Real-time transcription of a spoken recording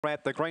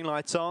At the green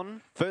light's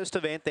on. First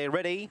event, they're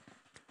ready.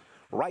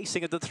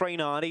 Racing at the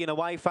 390 and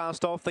away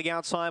fast off the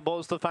outside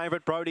was the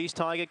favourite Brody's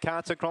Tiger.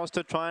 Carts across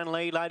to try and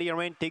lead. Lady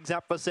Arent digs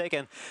up for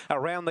second.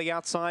 Around the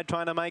outside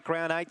trying to make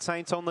ground. 8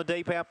 Saints on the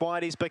deep. Out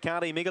wide is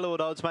Bacardi. Migaloo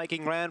odds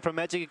making ground from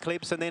Magic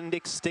Eclipse and then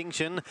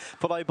Extinction.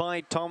 Followed by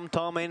Tom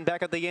Tom, and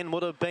back at the end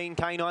would have been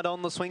K-Night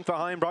on the swing for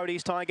home.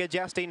 Brody's Tiger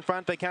just in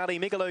front. Bacardi.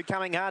 Migaloo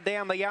coming hard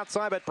down the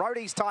outside, but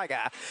Brody's Tiger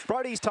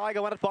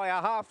won it by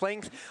a half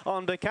length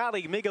on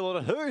Bacardi.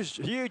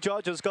 Migaloo, Hugh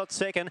Dodge has got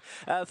second.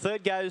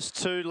 Third goes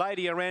to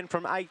Lady Arent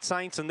from 8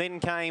 Saints, and then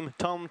came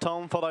Tom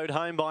Tom, followed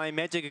home by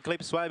Magic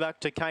Eclipse, way back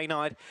to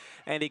K-Night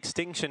and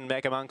Extinction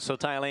back amongst the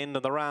tail end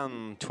of the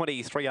run.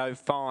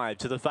 23.05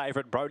 to the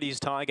favourite Brody's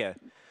Tiger.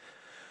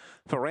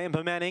 For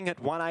Ramper Manning at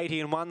 180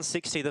 and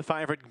 160, the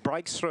favourite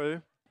breaks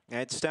through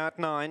at start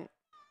 9.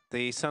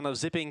 The son of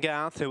Zipping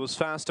Garth, who was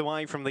fast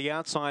away from the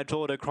outside,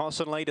 draw to cross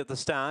and lead at the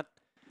start.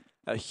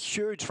 A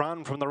huge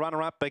run from the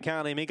runner-up,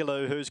 Bacardi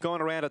Migaloo, who's gone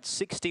around at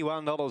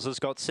 $61, has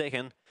got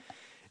second.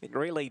 It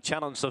really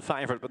challenged the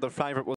favourite, but the favourite was